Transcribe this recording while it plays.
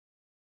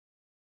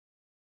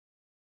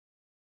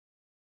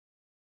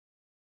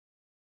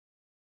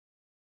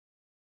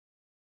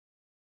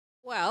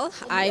Well,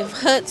 I've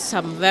heard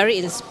some very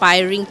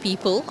inspiring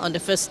people on the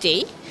first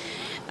day.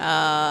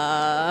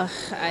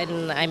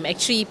 And I'm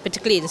actually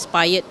particularly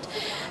inspired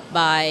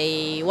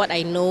by what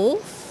I know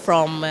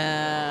from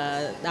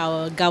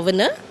our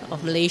governor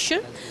of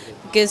Malaysia,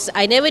 because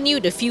I never knew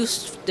the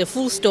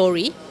full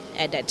story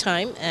at that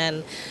time,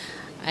 and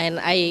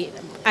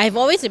I've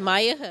always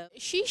admired her.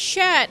 She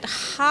shared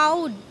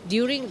how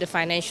during the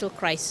financial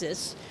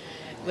crisis,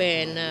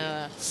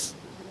 when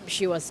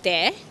she was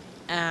there,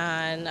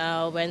 and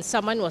when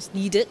someone was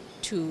needed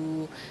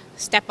to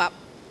step up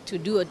to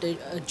do a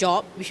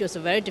job, which was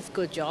a very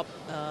difficult job,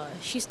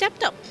 she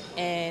stepped up,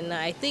 and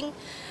I think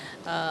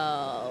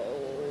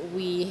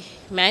we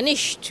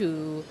managed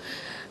to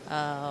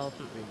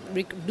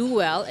do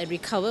well and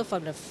recover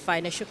from the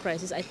financial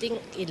crisis. I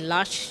think in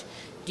large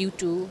due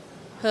to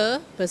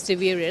her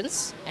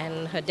perseverance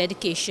and her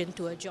dedication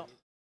to her job.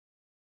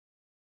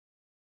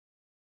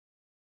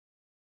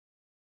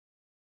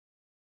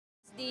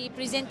 The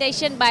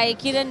presentation by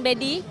Kiran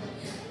Bedi,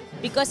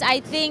 because I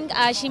think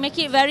she make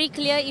it very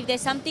clear if there's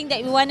something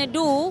that we want to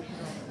do,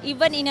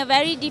 even in a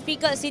very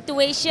difficult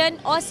situation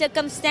or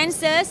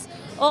circumstances,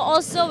 or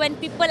also when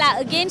people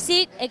are against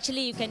it,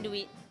 actually you can do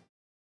it.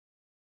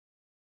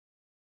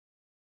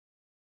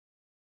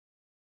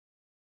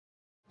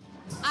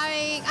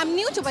 I'm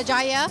new to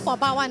Berjaya for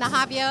about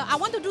 1.5 years. I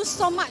want to do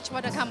so much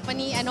for the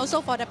company and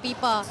also for the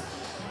people.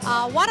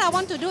 What I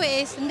want to do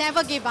is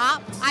never give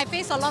up. I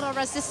face a lot of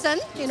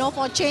resistance,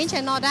 for change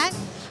and all that.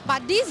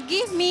 But this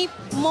gives me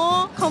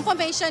more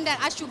confirmation that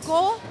I should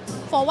go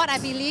for what I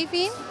believe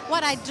in,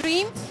 what I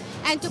dream,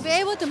 and to be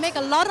able to make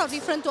a lot of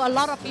difference to a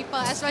lot of people,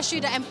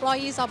 especially the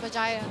employees of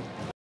Berjaya.